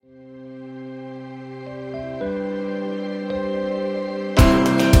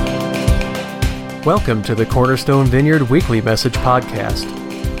Welcome to the Cornerstone Vineyard Weekly Message Podcast.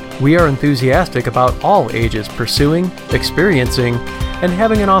 We are enthusiastic about all ages pursuing, experiencing, and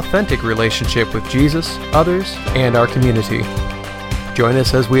having an authentic relationship with Jesus, others, and our community. Join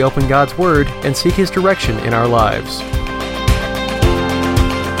us as we open God's Word and seek His direction in our lives.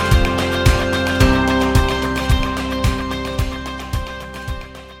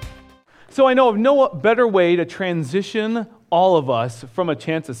 So I know of no better way to transition all of us from a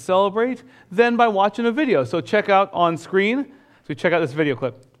chance to celebrate than by watching a video. So check out on screen. So check out this video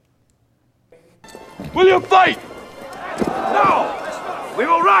clip. Will you fight? No! We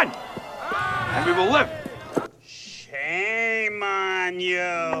will run! And we will live. Shame on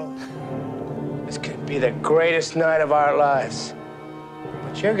you. This could be the greatest night of our lives.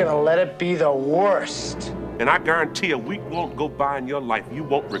 But you're gonna let it be the worst. And I guarantee you, a week won't go by in your life you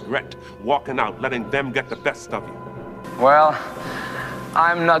won't regret walking out, letting them get the best of you. Well,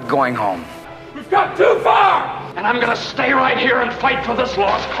 I'm not going home. We've got too far! And I'm gonna stay right here and fight for this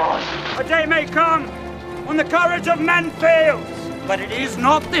lost cause. A day may come when the courage of men fails, but it is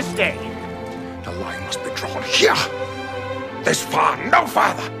not this day. The line must be drawn here. This far, no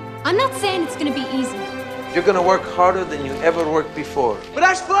farther. I'm not saying it's gonna be easy. You're gonna work harder than you ever worked before. But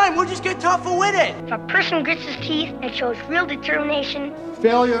that's fine, we'll just get tougher with it. If a person grits his teeth and shows real determination,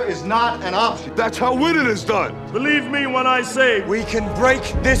 failure is not an option. That's how winning is done. Believe me when I say we can break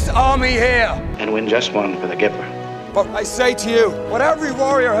this army here. And win just one for the Gipper. But I say to you, what every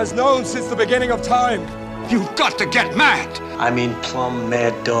warrior has known since the beginning of time. You've got to get mad. I mean plumb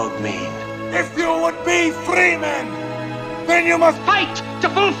mad dog mean. if you would be free men, then you must fight to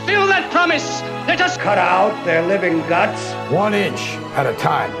fulfill that promise. Let us cut out their living guts 1 inch at a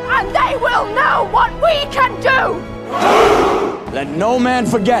time. And they will know what we can do. Let no man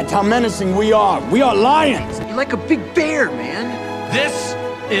forget how menacing we are. We are lions. You're like a big bear, man. This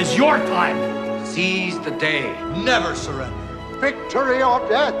is your time. Seize the day. Never surrender. victory or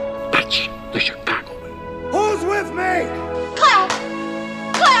death. That's the Chicago way. Who's with me? Clap!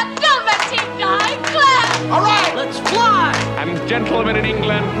 Clap! Don't let team die! Clap! All right, Let's fly. And gentlemen in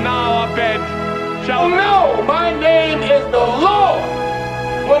England, now abed. Shall know my name is the Lord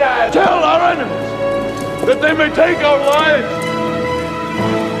when I tell our enemies that they may take our lives,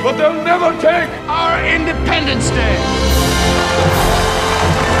 but they'll never take Our Independence Day.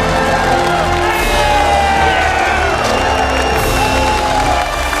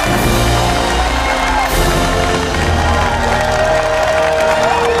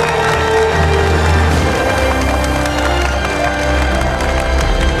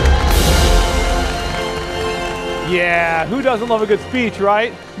 Yeah, who doesn't love a good speech,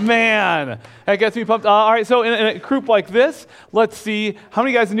 right? Man, that gets me pumped. All right, so in a group like this, let's see. How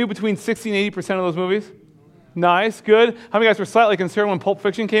many guys knew between 60 and 80% of those movies? Nice, good. How many guys were slightly concerned when Pulp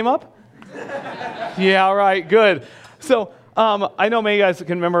Fiction came up? Yeah, all right, good. So I know many guys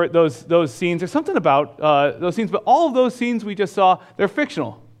can remember those scenes. There's something about those scenes, but all of those scenes we just saw, they're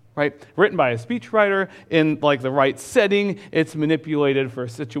fictional. Right? Written by a speechwriter in like the right setting. It's manipulated for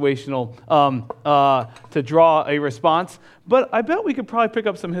situational, to draw a response. But I bet we could probably pick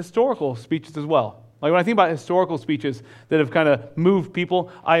up some historical speeches as well. Like when I think about historical speeches that have kind of moved people,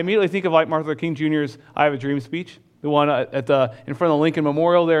 I immediately think of like Martin Luther King Jr.'s I Have a Dream speech, the one in front of the Lincoln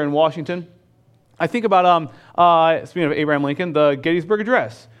Memorial there in Washington. I think about, speaking of Abraham Lincoln, the Gettysburg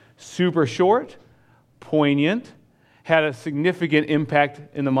Address. Super short, poignant, had a significant impact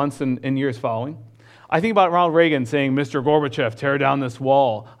in the months and years following. I think about Ronald Reagan saying, "Mr. Gorbachev, tear down this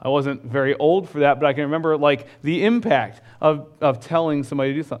wall." I wasn't very old for that, but I can remember like the impact of telling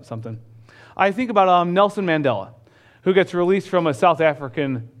somebody to do something. I think about Nelson Mandela, who gets released from a South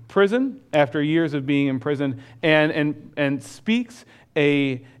African prison after years of being in prison and speaks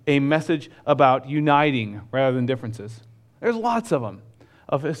a message about uniting rather than differences. There's lots of them,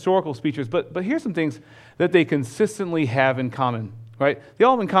 of historical speeches, but here's some things that they consistently have in common, right? They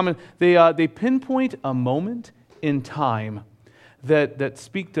all have in common, they pinpoint a moment in time that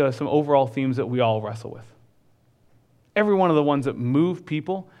speak to some overall themes that we all wrestle with. Every one of the ones that move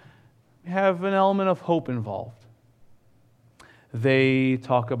people have an element of hope involved. They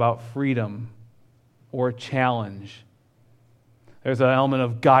talk about freedom or challenge. There's an element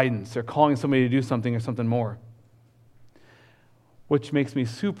of guidance. They're calling somebody to do something or something more. Which makes me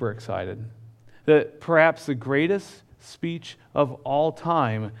super excited that perhaps the greatest speech of all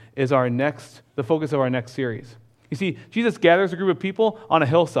time is the focus of our next series. You see, Jesus gathers a group of people on a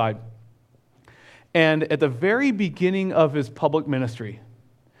hillside, and at the very beginning of his public ministry,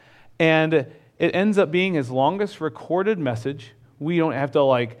 and it ends up being his longest recorded message. We don't have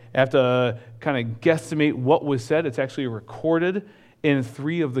to kind of guesstimate what was said. It's actually recorded in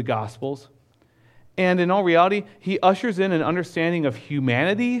 3 of the Gospels. And in all reality, he ushers in an understanding of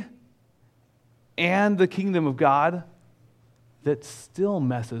humanity and the kingdom of God that still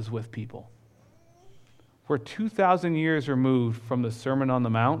messes with people. We're 2,000 years removed from the Sermon on the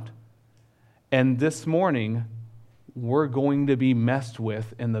Mount, and this morning, we're going to be messed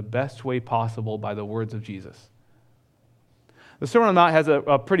with in the best way possible by the words of Jesus. The Sermon on the Mount has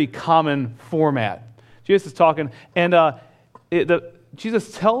a pretty common format. Jesus is talking, and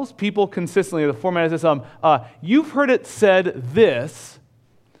Jesus tells people consistently, the format is this, you've heard it said this,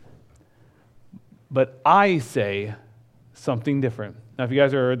 but I say something different. Now, if you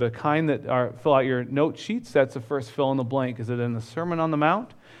guys are the kind that fill out your note sheets, that's the first fill in the blank. Is it in the Sermon on the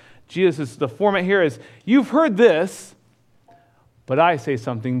Mount? The format here is, you've heard this, but I say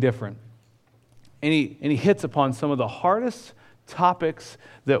something different. And he hits upon some of the hardest topics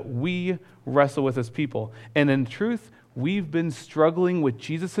that we wrestle with as people. And in truth, we've been struggling with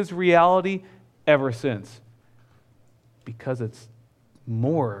Jesus' reality ever since, because it's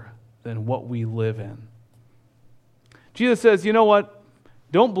more than what we live in. Jesus says, you know what?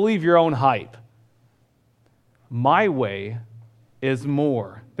 Don't believe your own hype. My way is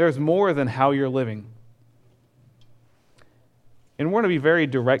more. There's more than how you're living. And we're going to be very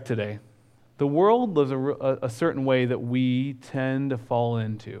direct today. The world lives a certain way that we tend to fall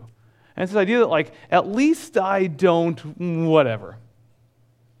into. And it's this idea that, like, at least I don't whatever.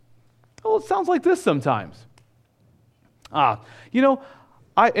 Well, it sounds like this sometimes. In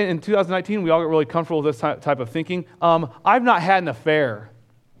 2019, we all get really comfortable with this type of thinking. I've not had an affair,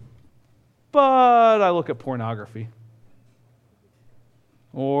 but I look at pornography.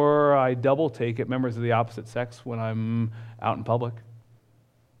 Or I double take at members of the opposite sex when I'm out in public.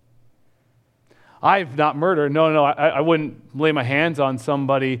 I've not murdered. No, I wouldn't lay my hands on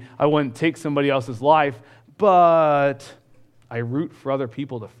somebody. I wouldn't take somebody else's life, but I root for other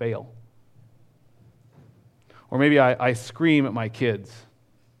people to fail. Or maybe I scream at my kids.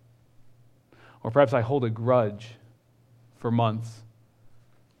 Or perhaps I hold a grudge for months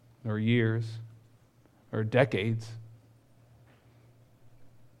or years or decades.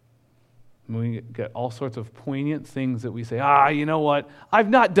 And we get all sorts of poignant things that we say, you know what? I've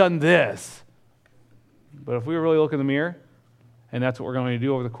not done this. But if we really look in the mirror, and that's what we're going to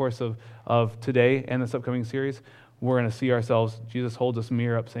do over the course of today and this upcoming series, we're going to see ourselves. Jesus holds this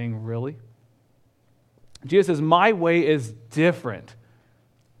mirror up saying, really? Jesus says, my way is different,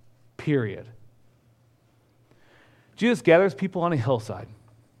 period. Jesus gathers people on a hillside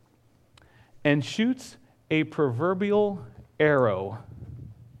and shoots a proverbial arrow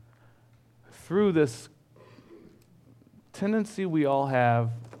through this tendency we all have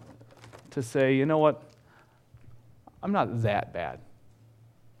to say, you know what? I'm not that bad.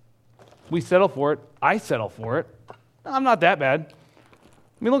 We settle for it. I settle for it. I'm not that bad.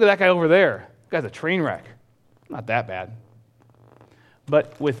 I mean, look at that guy over there. That guy's a train wreck. Not that bad.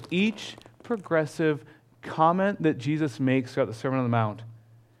 But with each progressive comment that Jesus makes throughout the Sermon on the Mount,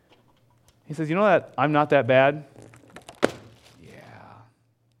 he says, you know that I'm not that bad? Yeah.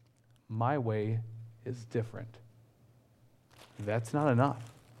 My way is different. That's not enough.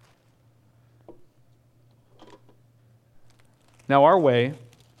 Now, our way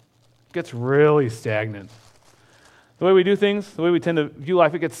gets really stagnant. The way we do things, the way we tend to view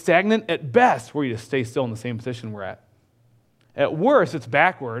life, it gets stagnant at best, where you just stay still in the same position we're at. At worst, it's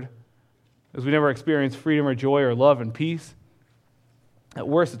backward, as we never experience freedom or joy or love and peace. At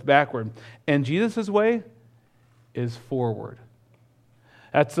worst, it's backward. And Jesus' way is forward.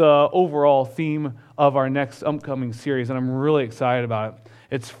 That's the overall theme of our next upcoming series, and I'm really excited about it.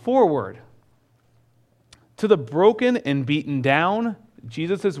 It's forward. To the broken and beaten down,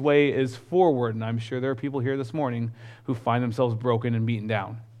 Jesus' way is forward, and I'm sure there are people here this morning who find themselves broken and beaten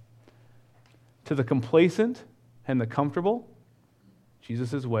down. To the complacent and the comfortable,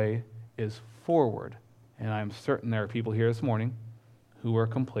 Jesus' way is forward, and I'm certain there are people here this morning who are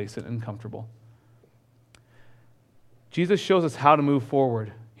complacent and comfortable. Jesus shows us how to move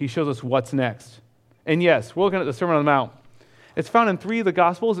forward. He shows us what's next. And yes, we're looking at the Sermon on the Mount. It's found in 3 of the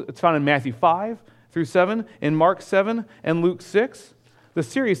Gospels. It's found in Matthew 5 through 7, in Mark 7, and Luke 6. The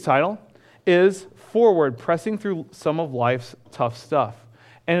series title is Forward, Pressing Through Some of Life's Tough Stuff.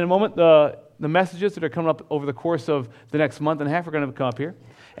 And in a moment, the messages that are coming up over the course of the next month and a half are going to come up here.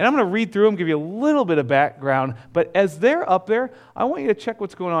 And I'm going to read through them, give you a little bit of background. But as they're up there, I want you to check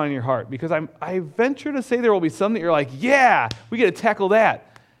what's going on in your heart. Because I venture to say there will be some that you're like, yeah, we get to tackle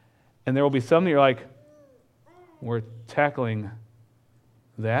that. And there will be some that you're like, we're tackling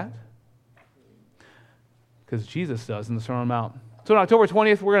that? Because Jesus does in the Sermon on the Mount. So on October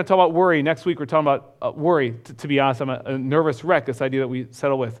 20th, we're going to talk about worry. Next week, we're talking about worry. To be honest, I'm a nervous wreck, this idea that we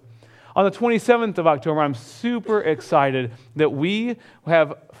settle with. On the 27th of October, I'm super excited that we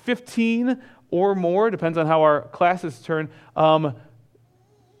have 15 or more, depends on how our classes turn,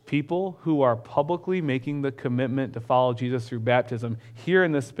 people who are publicly making the commitment to follow Jesus through baptism here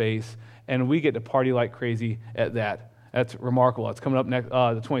in this space, and we get to party like crazy at that. That's remarkable. It's coming up next,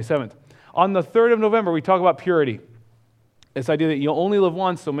 the 27th. On the 3rd of November, we talk about purity. This idea that you'll only live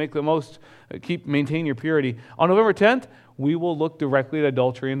once, so make the most, maintain your purity. On November 10th, we will look directly at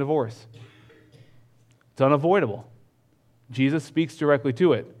adultery and divorce. It's unavoidable. Jesus speaks directly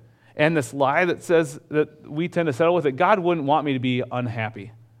to it. And this lie that says that we tend to settle with it, God wouldn't want me to be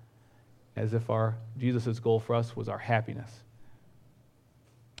unhappy, as if Jesus' goal for us was our happiness.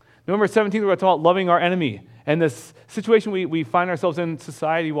 November 17th, we're going to talk about loving our enemy. And this situation we find ourselves in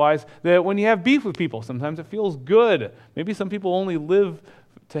society-wise, that when you have beef with people, sometimes it feels good. Maybe some people only live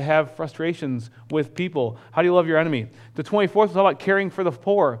to have frustrations with people. How do you love your enemy? The 24th, we'll talk about caring for the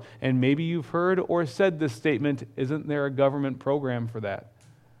poor. And maybe you've heard or said this statement, isn't there a government program for that?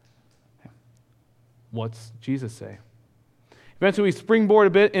 What's Jesus say? Eventually, we springboard a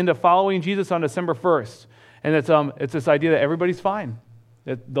bit into following Jesus on December 1st. And it's this idea that everybody's fine.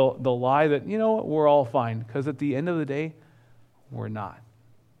 That the lie that, you know what, we're all fine. Because at the end of the day, we're not.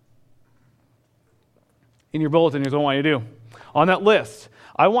 In your bulletin, here's what I want you to do. On that list,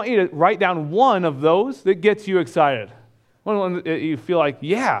 I want you to write down one of those that gets you excited. One that you feel like,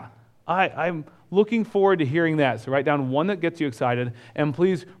 yeah, I'm looking forward to hearing that. So write down one that gets you excited, and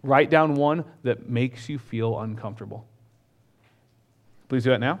please write down one that makes you feel uncomfortable. Please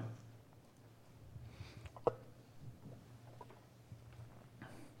do that now.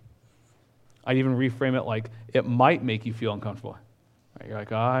 I'd even reframe it like it might make you feel uncomfortable. Right, you're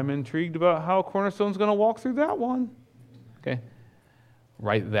like, I'm intrigued about how Cornerstone's going to walk through that one. Okay,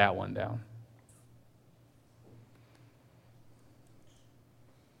 write that one down.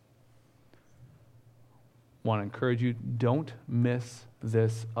 Want to encourage you, don't miss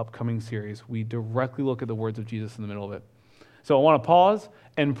this upcoming series. We directly look at the words of Jesus in the middle of it. So I want to pause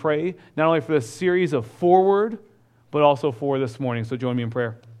and pray, not only for this series of Forward, but also for this morning. So join me in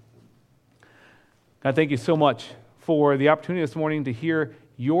prayer. God, thank you so much for the opportunity this morning to hear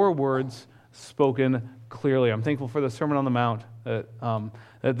your words spoken clearly. I'm thankful for the Sermon on the Mount, that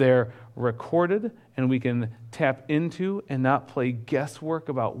they're recorded and we can tap into and not play guesswork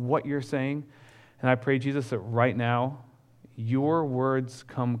about what you're saying. And I pray, Jesus, that right now your words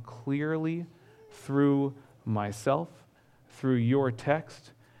come clearly through myself, through your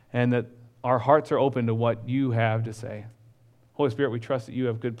text, and that our hearts are open to what you have to say. Holy Spirit, we trust that you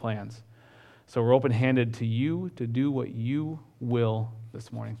have good plans. So we're open-handed to you to do what you will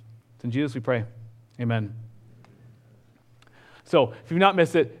this morning. It's in Jesus we pray. Amen. So if you've not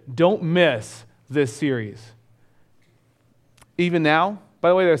missed it, don't miss this series. Even now, by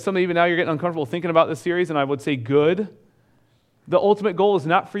the way, there's some that even now you're getting uncomfortable thinking about this series, and I would say good. The ultimate goal is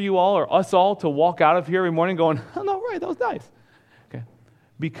not for you all or us all to walk out of here every morning going, oh, no, right, that was nice. Okay,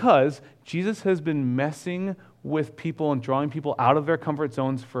 because Jesus has been messing with people and drawing people out of their comfort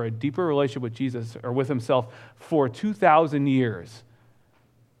zones for a deeper relationship with Jesus or with himself for 2,000 years.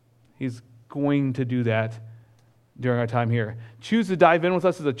 He's going to do that during our time here. Choose to dive in with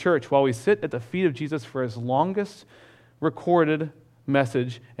us as a church while we sit at the feet of Jesus for his longest recorded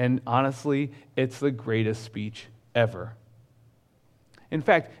message, and honestly, it's the greatest speech ever. In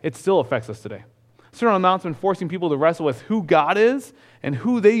fact, it still affects us today. Sermon on the Mount's been forcing people to wrestle with who God is and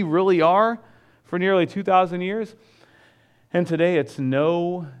who they really are for nearly 2,000 years, and today it's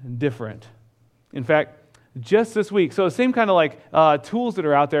no different. In fact, just this week, so the same kind of like tools that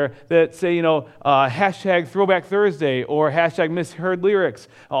are out there that say, hashtag Throwback Thursday or hashtag Misheard Lyrics,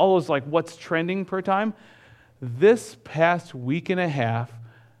 all those like what's trending per time. This past week and a half,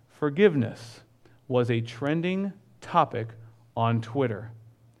 forgiveness was a trending topic on Twitter.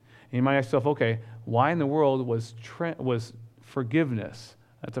 And you might ask yourself, okay, why in the world was forgiveness?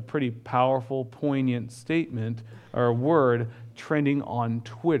 That's a pretty powerful, poignant statement or word trending on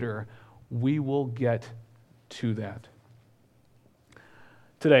Twitter. We will get to that.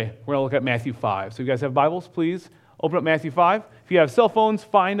 Today, we're going to look at Matthew 5. So if you guys have Bibles, please open up Matthew 5. If you have cell phones,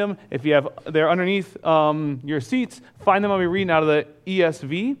 find them. If you have, they're underneath your seats, find them. I'll be reading out of the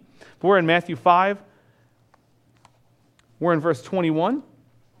ESV. But we're in Matthew 5. We're in verse 21.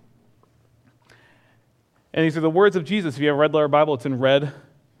 And these are the words of Jesus. If you have a red letter Bible, it's in red.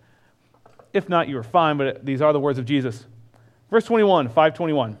 If not, you are fine, but these are the words of Jesus. Verse 21,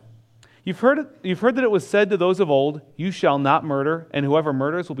 5:21. You've heard that it was said to those of old, you shall not murder, and whoever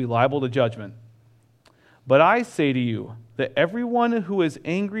murders will be liable to judgment. But I say to you that everyone who is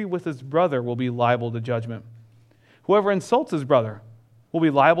angry with his brother will be liable to judgment. Whoever insults his brother will be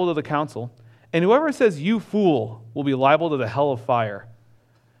liable to the council, and whoever says you fool will be liable to the hell of fire.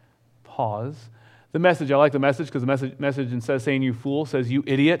 Pause. The Message, I like the Message because the message instead of saying you fool says you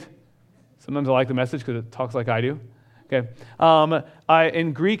idiot. Sometimes I like the Message because it talks like I do. Okay.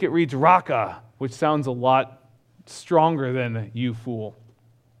 In Greek it reads raka, which sounds a lot stronger than you fool.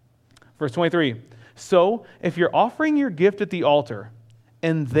 Verse 23. So if you're offering your gift at the altar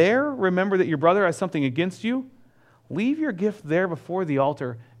and there remember that your brother has something against you, leave your gift there before the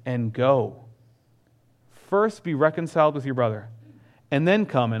altar and go. First be reconciled with your brother, and then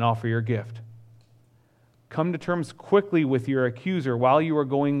come and offer your gift. Come to terms quickly with your accuser while you are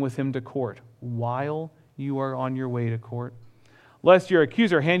going with him to court. While you are on your way to court. Lest your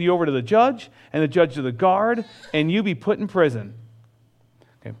accuser hand you over to the judge, and the judge to the guard, and you be put in prison.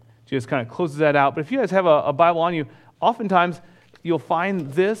 Okay, Jesus kind of closes that out. But if you guys have a Bible on you, oftentimes you'll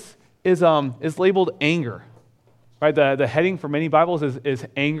find this is labeled anger. Right, the heading for many Bibles is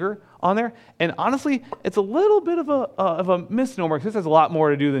anger on there. And honestly, it's a little bit of a misnomer because this has a lot more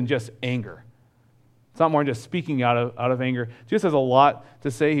to do than just anger. It's not more than just speaking out of anger. Jesus has a lot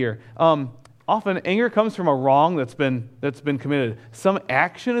to say here. Often anger comes from a wrong that's been committed. Some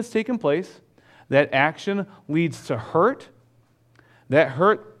action has taken place. That action leads to hurt. That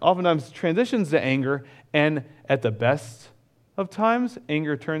hurt oftentimes transitions to anger. And at the best of times,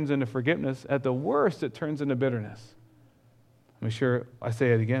 anger turns into forgiveness. At the worst, it turns into bitterness. Make sure I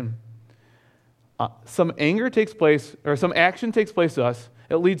say it again. Some anger takes place, or some action takes place to us.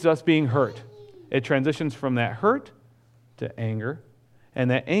 It leads to us being hurt. It transitions from that hurt to anger,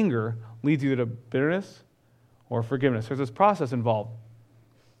 and that anger leads either to bitterness or forgiveness. There's this process involved.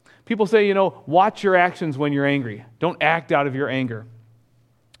 People say, watch your actions when you're angry. Don't act out of your anger.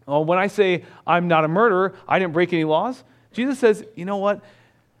 Well, when I say I'm not a murderer, I didn't break any laws, Jesus says, you know what?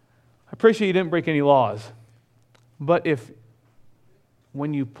 I appreciate you didn't break any laws. But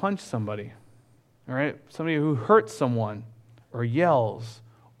when you punch somebody, all right, somebody who hurts someone or yells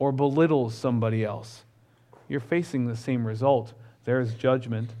or belittles somebody else, you're facing the same result. There's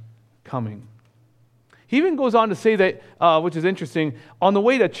judgment coming. He even goes on to say that, which is interesting, on the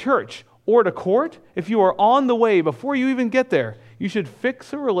way to church or to court, if you are on the way before you even get there, you should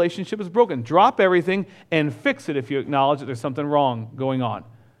fix a relationship that's broken. Drop everything and fix it if you acknowledge that there's something wrong going on.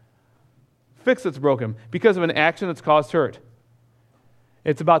 Fix it's broken because of an action that's caused hurt.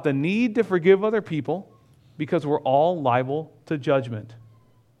 It's about the need to forgive other people because we're all liable to judgment.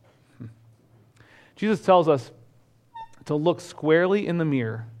 Jesus tells us to look squarely in the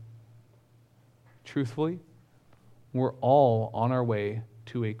mirror. Truthfully, we're all on our way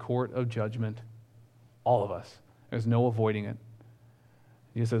to a court of judgment. All of us. There's no avoiding it.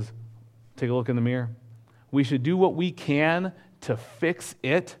 He says, take a look in the mirror. We should do what we can to fix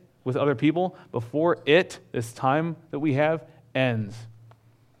it with other people before this time that we have, ends.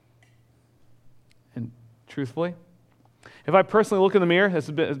 And truthfully, if I personally look in the mirror, this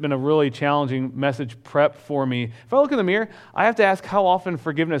has been a really challenging message prep for me. If I look in the mirror, I have to ask how often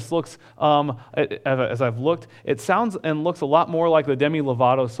forgiveness looks. As I've looked, it sounds and looks a lot more like the Demi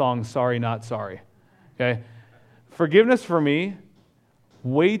Lovato song, Sorry Not Sorry. Okay? Forgiveness for me,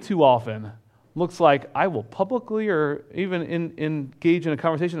 way too often, looks like I will publicly or even engage in a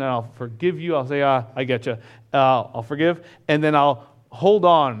conversation and I'll forgive you. I'll say, I get you. I'll forgive. And then I'll hold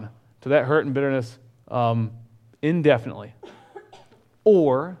on to that hurt and bitterness indefinitely.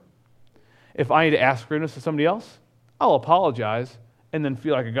 Or, if I need to ask forgiveness of somebody else, I'll apologize and then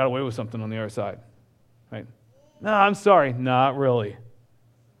feel like I got away with something on the other side. Right? No, I'm sorry. Not really.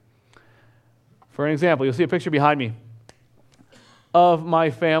 For an example, you'll see a picture behind me of my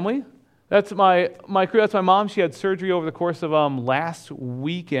family. That's my crew. That's my mom. She had surgery over the course of last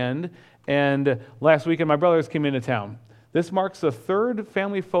weekend. And last weekend, my brothers came into town. This marks the third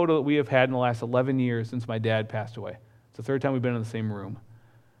family photo that we have had in the last 11 years since my dad passed away. It's the third time we've been in the same room.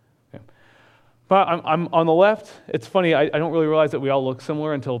 Okay. But I'm on the left. It's funny, I don't really realize that we all look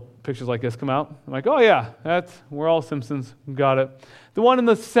similar until pictures like this come out. I'm like, oh yeah, we're all Simpsons. Got it. The one in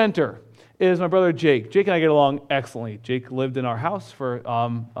the center is my brother Jake. Jake and I get along excellently. Jake lived in our house for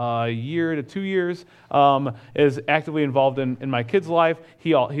a year to 2 years, is actively involved in my kids' life.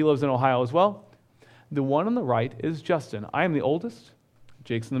 He lives in Ohio as well. The one on the right is Justin. I am the oldest.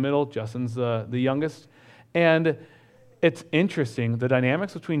 Jake's in the middle. Justin's the youngest. And it's interesting, the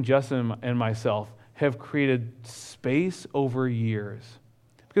dynamics between Justin and myself have created space over years.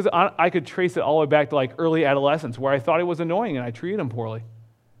 Because I could trace it all the way back to like early adolescence where I thought he was annoying and I treated him poorly.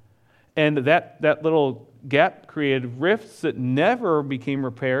 And that little gap created rifts that never became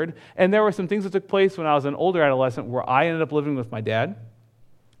repaired. And there were some things that took place when I was an older adolescent where I ended up living with my dad.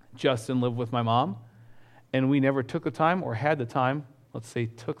 Justin lived with my mom. And we never took the time or had the time let's say,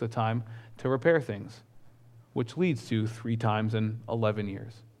 took the time to repair things, which leads to 3 times in 11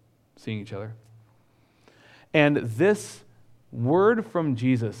 years seeing each other. And this word from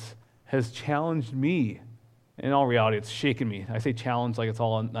Jesus has challenged me. In all reality, it's shaken me. I say challenge like it's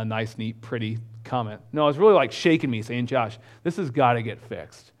all a nice, neat, pretty comment. No, it's really like shaking me, saying, Josh, this has got to get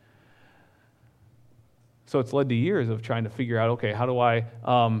fixed. So it's led to years of trying to figure out, okay, how do I,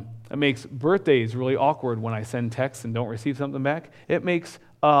 it makes birthdays really awkward when I send texts and don't receive something back. It makes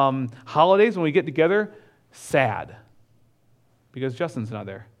holidays when we get together sad because Justin's not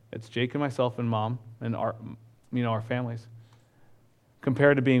there. It's Jake and myself and Mom and our families,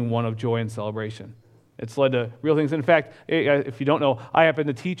 compared to being one of joy and celebration. It's led to real things. In fact, if you don't know, I happen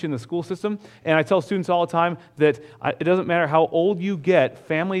to teach in the school system, and I tell students all the time that it doesn't matter how old you get,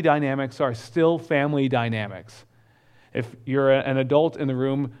 family dynamics are still family dynamics. If you're an adult in the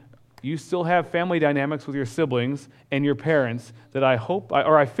room, you still have family dynamics with your siblings and your parents that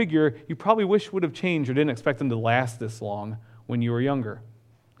I figure you probably wish would have changed or didn't expect them to last this long when you were younger.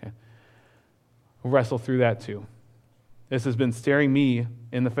 Okay. We'll wrestle through that too. This has been staring me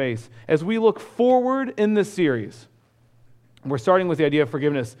in the face. As we look forward in this series, we're starting with the idea of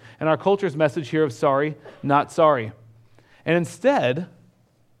forgiveness and our culture's message here of sorry, not sorry. And instead,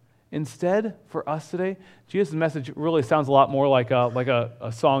 for us today, Jesus' message really sounds a lot more like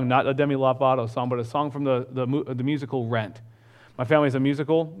a song, not a Demi Lovato song, but a song from the musical Rent. My family's a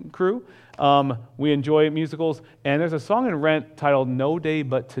musical crew. We enjoy musicals, and there's a song in Rent titled No Day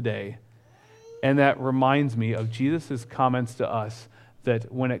But Today. And that reminds me of Jesus' comments to us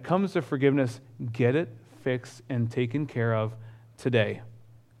that when it comes to forgiveness, get it fixed and taken care of today.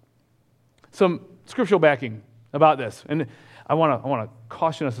 Some scriptural backing about this. And I want to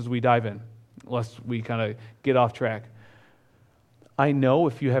caution us as we dive in, lest we kind of get off track. I know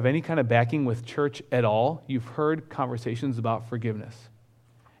if you have any kind of backing with church at all, you've heard conversations about forgiveness.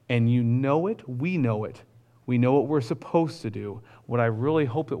 And you know it, we know it. We know what we're supposed to do. What I really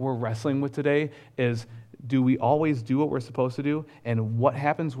hope that we're wrestling with today is, do we always do what we're supposed to do? And what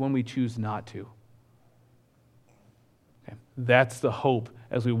happens when we choose not to? Okay. That's the hope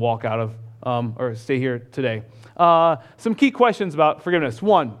as we walk out of, or stay here today. Some key questions about forgiveness.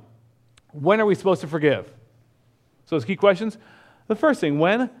 1, when are we supposed to forgive? So those key questions. The first thing,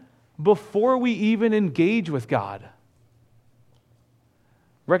 when? Before we even engage with God.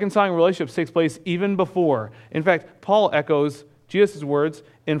 Reconciling relationships takes place even before. In fact, Paul echoes Jesus' words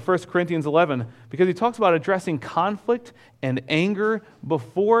in 1 Corinthians 11 because he talks about addressing conflict and anger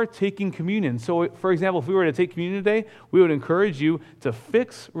before taking communion. So, for example, if we were to take communion today, we would encourage you to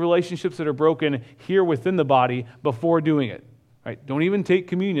fix relationships that are broken here within the body before doing it. Right? Don't even take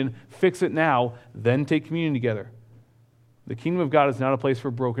communion. Fix it now, then take communion together. The kingdom of God is not a place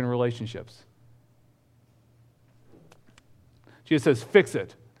for broken relationships. Jesus says, fix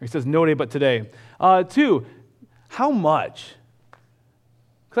it. He says, no day but today. 2, how much?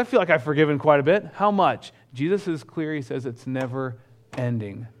 Because I feel like I've forgiven quite a bit. How much? Jesus is clear. He says it's never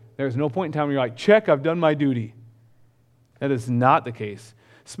ending. There's no point in time where you're like, check, I've done my duty. That is not the case.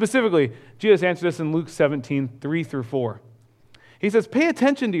 Specifically, Jesus answered this in Luke 17, 3-4. He says, pay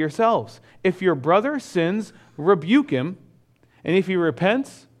attention to yourselves. If your brother sins, rebuke him. And if he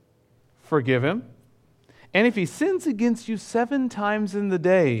repents, forgive him. And if he sins against you 7 times in the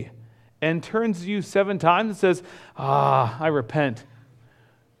day and turns to you 7 times and says, I repent,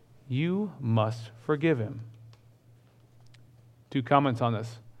 you must forgive him. 2 comments on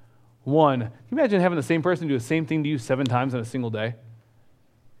this. 1, can you imagine having the same person do the same thing to you 7 times in a single day?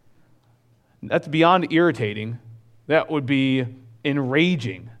 That's beyond irritating. That would be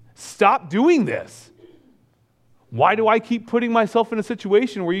enraging. Stop doing this. Why do I keep putting myself in a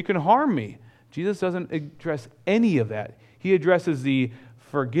situation where you can harm me? Jesus doesn't address any of that. He addresses the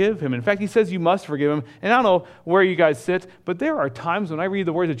forgive him. In fact, he says you must forgive him. And I don't know where you guys sit, but there are times when I read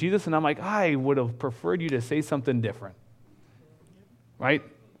the words of Jesus and I'm like, I would have preferred you to say something different. Right?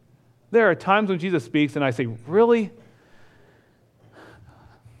 There are times when Jesus speaks and I say, really?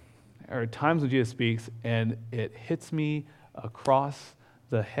 There are times when Jesus speaks and it hits me across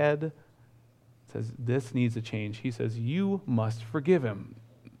the head. It says, this needs a change. He says, you must forgive him.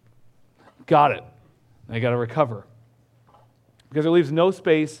 Got it. I got to recover. Because it leaves no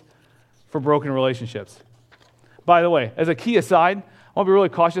space for broken relationships. By the way, as a key aside, I want to be really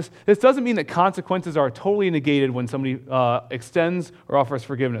cautious. This doesn't mean that consequences are totally negated when somebody extends or offers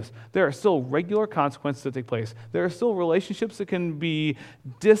forgiveness. There are still regular consequences that take place. There are still relationships that can be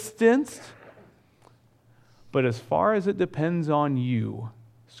distanced. But as far as it depends on you,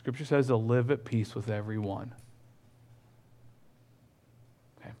 Scripture says to live at peace with everyone.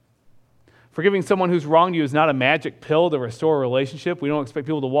 Okay. Forgiving someone who's wronged you is not a magic pill to restore a relationship. We don't expect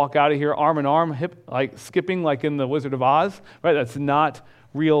people to walk out of here arm in arm, skipping like in the Wizard of Oz, right? That's not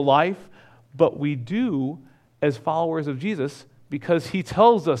real life. But we do, as followers of Jesus, because he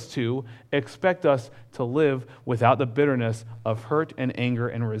tells us to, expect us to live without the bitterness of hurt and anger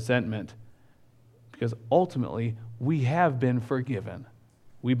and resentment. Because ultimately, we have been forgiven.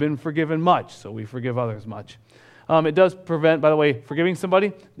 We've been forgiven much, so we forgive others much. It does prevent, by the way, forgiving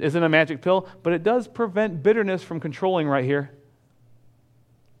somebody isn't a magic pill, but it does prevent bitterness from controlling right here.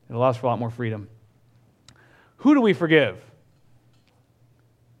 It allows for a lot more freedom. Who do we forgive?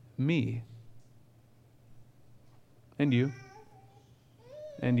 Me. And you.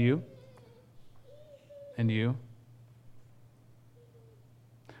 And you. And you.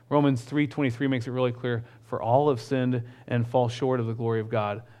 Romans 3:23 makes it really clear, for all have sinned and fall short of the glory of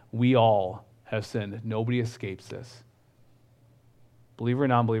God. We all have sinned. Nobody escapes this. Believer or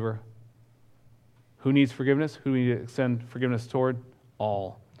non-believer. Who needs forgiveness? Who do we need to extend forgiveness toward?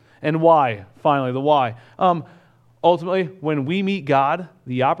 All. And why? Finally, the why. Ultimately, when we meet God,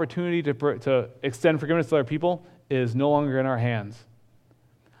 the opportunity to extend forgiveness to other people is no longer in our hands.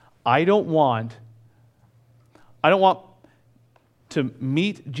 I don't want to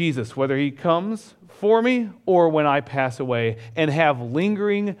meet Jesus, whether he comes for me or when I pass away, and have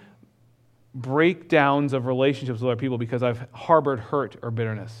lingering breakdowns of relationships with other people because I've harbored hurt or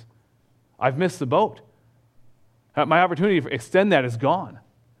bitterness. I've missed the boat. My opportunity to extend that is gone.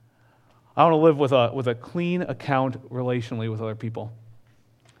 I want to live with a clean account relationally with other people.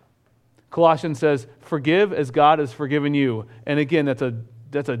 Colossians says, forgive as God has forgiven you. And again, that's a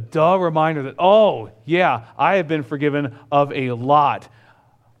duh reminder that, oh, yeah, I have been forgiven of a lot.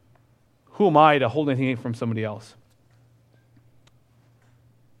 Who am I to hold anything from somebody else?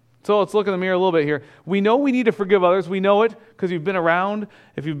 So let's look in the mirror a little bit here. We know we need to forgive others. We know it because you've been around.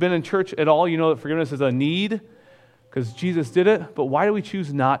 If you've been in church at all, you know that forgiveness is a need because Jesus did it. But why do we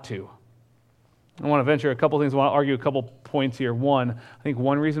choose not to? I want to venture a couple things. I want to argue a couple points here. One, I think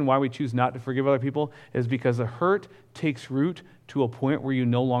one reason why we choose not to forgive other people is because the hurt takes root to a point where you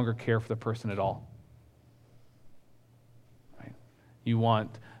no longer care for the person at all. Right? You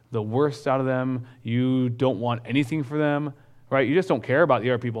want the worst out of them. You don't want anything for them. Right? You just don't care about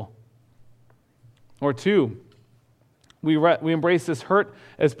the other people. Or two, we embrace this hurt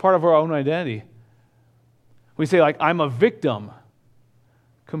as part of our own identity. We say, like, I'm a victim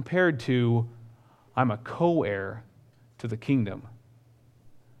compared to I'm a co-heir to the kingdom.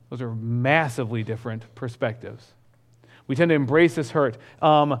 Those are massively different perspectives. We tend to embrace this hurt.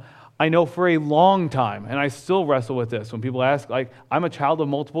 I know for a long time, and I still wrestle with this, when people ask, like, I'm a child of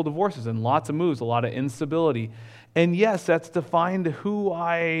multiple divorces and lots of moves, a lot of instability. And yes, that's defined who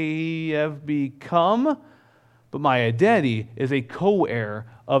I have become, but my identity is a co-heir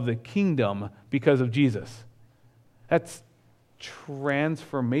of the kingdom because of Jesus. That's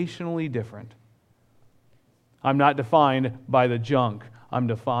transformationally different. I'm not defined by the junk. I'm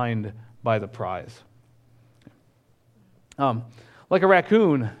defined by the prize. Like a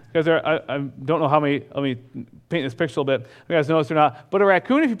raccoon, because I don't know how many, let me paint this picture a little bit, you guys notice or not, but a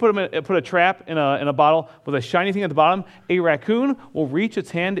raccoon, if you put a trap in a bottle with a shiny thing at the bottom, a raccoon will reach its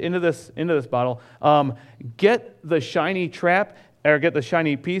hand into this bottle, get the shiny trap, or get the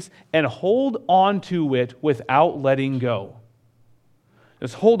shiny piece, and hold on to it without letting go.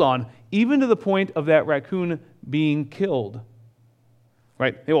 Just hold on, even to the point of that raccoon being killed.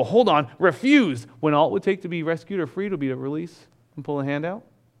 Right? They will hold on, refuse, when all it would take to be rescued or freed would be to release and pull a hand out.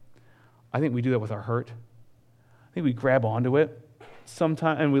 I think we do that with our hurt. I think we grab onto it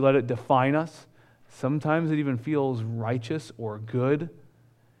sometimes and we let it define us. Sometimes it even feels righteous or good.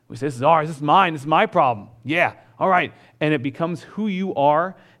 We say, this is ours, this is mine, this is my problem. Yeah, all right. And it becomes who you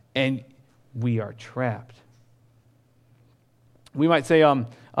are, and we are trapped. We might say, and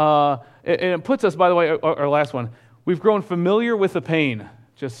it puts us, by the way, our last one, we've grown familiar with the pain.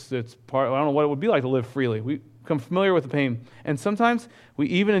 It's part. I don't know what it would be like to live freely. We become familiar with the pain. And sometimes we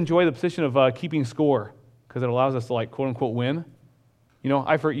even enjoy the position of keeping score because it allows us to, like, quote unquote, win. You know,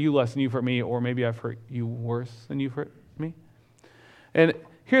 I've hurt you less than you've hurt me, or maybe I've hurt you worse than you've hurt me. And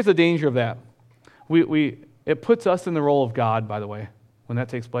here's the danger of that. It puts us in the role of God, by the way, when that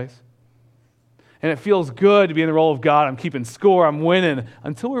takes place. And it feels good to be in the role of God. I'm keeping score, I'm winning.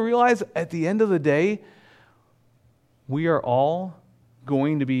 Until we realize at the end of the day, we are all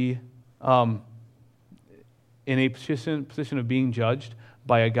going to be in a position of being judged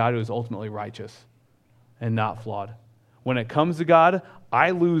by a God who is ultimately righteous and not flawed. When it comes to God,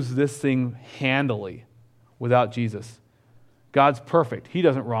 I lose this thing handily without Jesus. God's perfect. He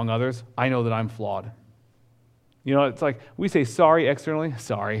doesn't wrong others. I know that I'm flawed. You know, it's like we say sorry externally,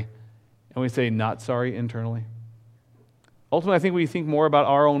 sorry. and we say not sorry internally? Ultimately, I think we think more about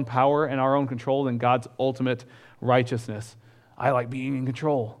our own power and our own control than God's ultimate righteousness. I like being in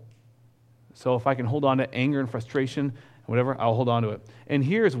control. So if I can hold on to anger and frustration and whatever, I'll hold on to it. And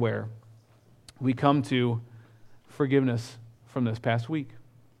here's where we come to forgiveness from this past week.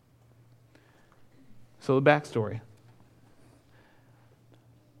 So the backstory.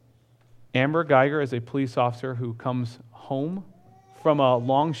 Amber Geiger is a police officer who comes home from a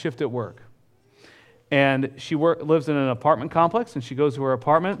long shift at work. And she lives in an apartment complex, and she goes to her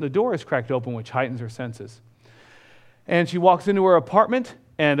apartment. The door is cracked open, which heightens her senses. And she walks into her apartment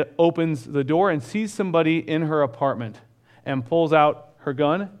and opens the door and sees somebody in her apartment and pulls out her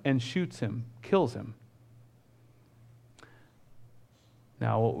gun and shoots him, kills him.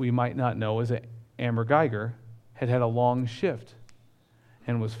 Now, what we might not know is that Amber Geiger had had a long shift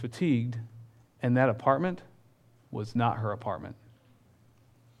and was fatigued, and that apartment was not her apartment.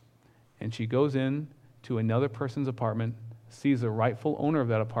 And she goes in to another person's apartment, sees the rightful owner of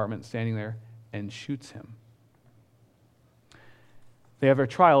that apartment standing there, and shoots him. They have their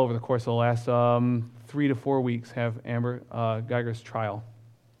trial over the course of the last 3 to 4 weeks, have Amber Geiger's trial,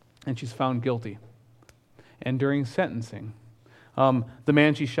 and she's found guilty. And during sentencing, the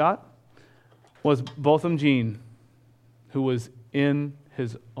man she shot was Botham Jean, who was in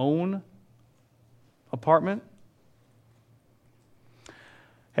his own apartment.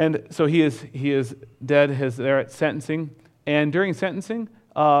 And so he is dead. They're at sentencing. And during sentencing,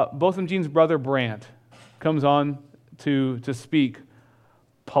 Botham Jean's brother Brant comes on to speak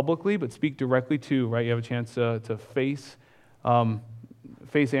publicly, but speak directly to, right? You have a chance to face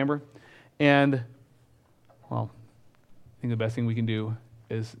Amber. And, well, I think the best thing we can do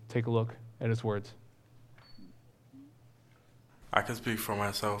is take a look at his words. I can speak for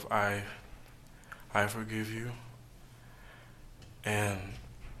myself. I forgive you. And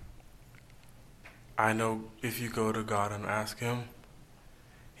I know if you go to God and ask Him,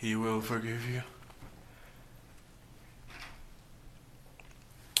 He will forgive you.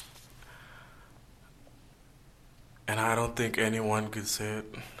 And I don't think anyone could say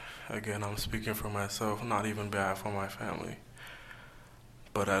it. Again, I'm speaking for myself, not even bad for my family.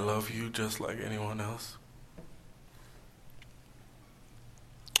 But I love you just like anyone else.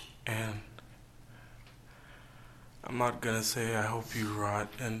 And I'm not gonna say I hope you rot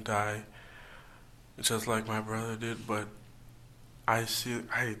and die just like my brother did, but I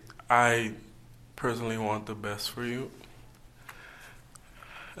personally want the best for you.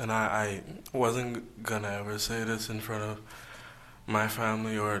 And I wasn't gonna ever say this in front of my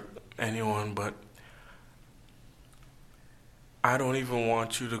family or anyone, but I don't even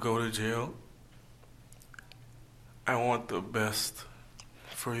want you to go to jail. I want the best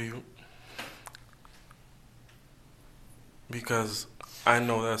for you. Because I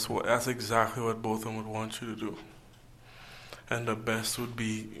know that's exactly what both of them would want you to do. And the best would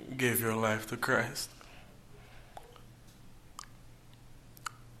be give your life to Christ.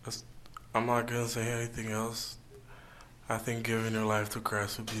 I'm not going to say anything else. I think giving your life to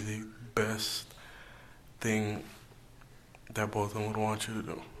Christ would be the best thing that both of them would want you to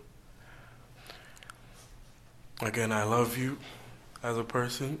do. Again, I love you as a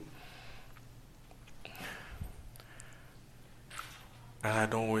person. And I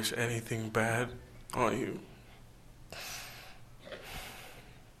don't wish anything bad on you.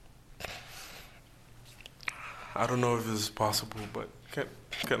 I don't know if this is possible, but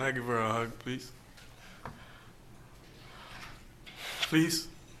can I give her a hug, please? Please?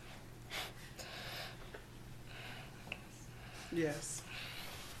 Yes.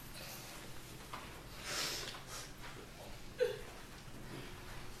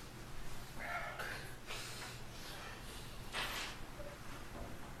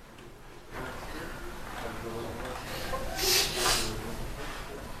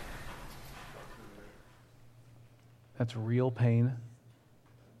 That's real pain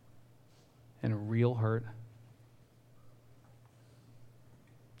and real hurt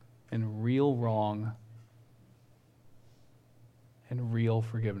and real wrong and real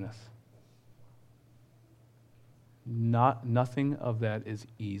forgiveness. Nothing of that is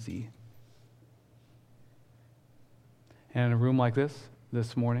easy. And in a room like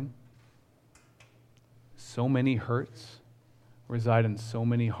this morning, so many hurts reside in so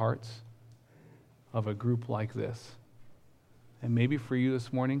many hearts of a group like this. And maybe for you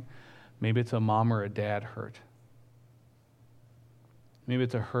this morning, maybe it's a mom or a dad hurt. Maybe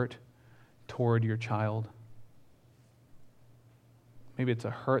it's a hurt toward your child. Maybe it's a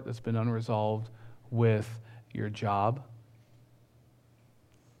hurt that's been unresolved with your job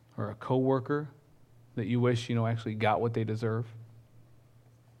or a coworker that you wish, actually got what they deserve.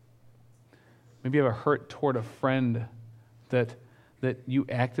 Maybe you have a hurt toward a friend that you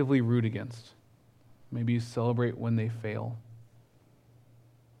actively root against. Maybe you celebrate when they fail.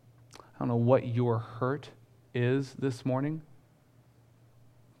 I don't know what your hurt is this morning,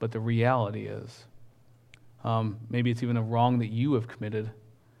 but the reality is, maybe it's even a wrong that you have committed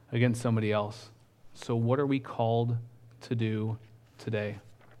against somebody else. So what are we called to do today?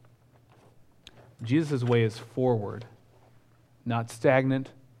 Jesus' way is forward, not stagnant,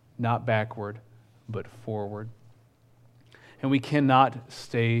 not backward, but forward. And we cannot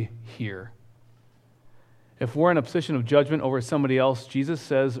stay here. If we're in a position of judgment over somebody else, Jesus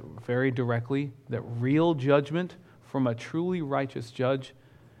says very directly that real judgment from a truly righteous judge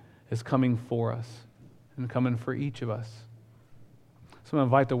is coming for us and coming for each of us. So I'm going to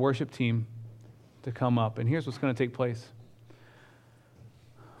invite the worship team to come up. And here's what's going to take place.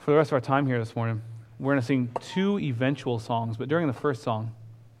 For the rest of our time here this morning, we're going to sing 2 eventual songs. But during the first song,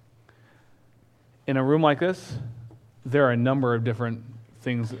 in a room like this, there are a number of different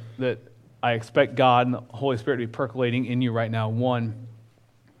things that I expect God and the Holy Spirit to be percolating in you right now. One,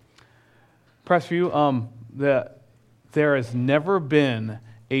 perhaps for you, that there has never been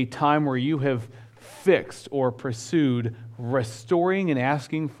a time where you have fixed or pursued restoring and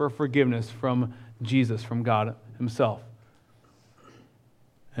asking for forgiveness from Jesus, from God himself.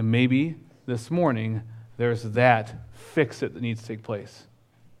 And maybe this morning, there's that fix-it that needs to take place.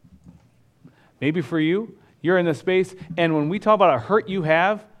 Maybe for you, you're in this space, and when we talk about a hurt you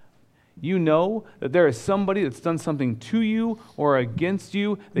have, you know that there is somebody that's done something to you or against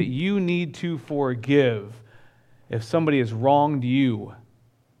you that you need to forgive. If somebody has wronged you,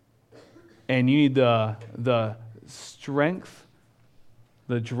 and you need the strength,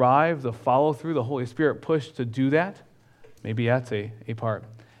 the drive, the follow-through, the Holy Spirit push to do that, maybe that's a part.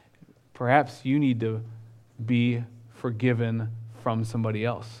 Perhaps you need to be forgiven from somebody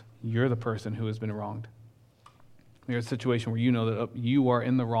else. You're the person who has been wronged. You're in a situation where you know that you are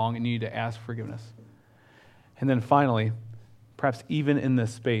in the wrong and you need to ask forgiveness. And then finally, perhaps even in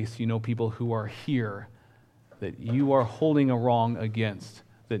this space, you know people who are here that you are holding a wrong against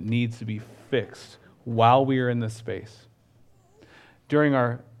that needs to be fixed while we are in this space. During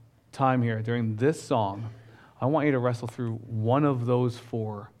our time here, during this song, I want you to wrestle through one of those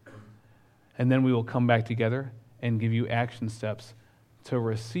 4, and then we will come back together and give you action steps to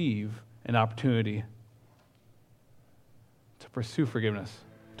receive an opportunity to pursue forgiveness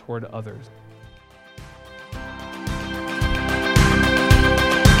toward others.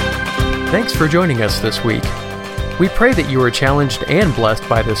 Thanks for joining us this week. We pray that you are challenged and blessed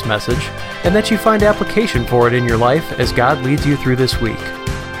by this message, and that you find application for it in your life as God leads you through this week.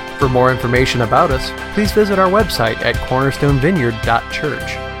 For more information about us, please visit our website at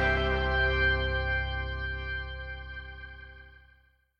cornerstonevineyard.church.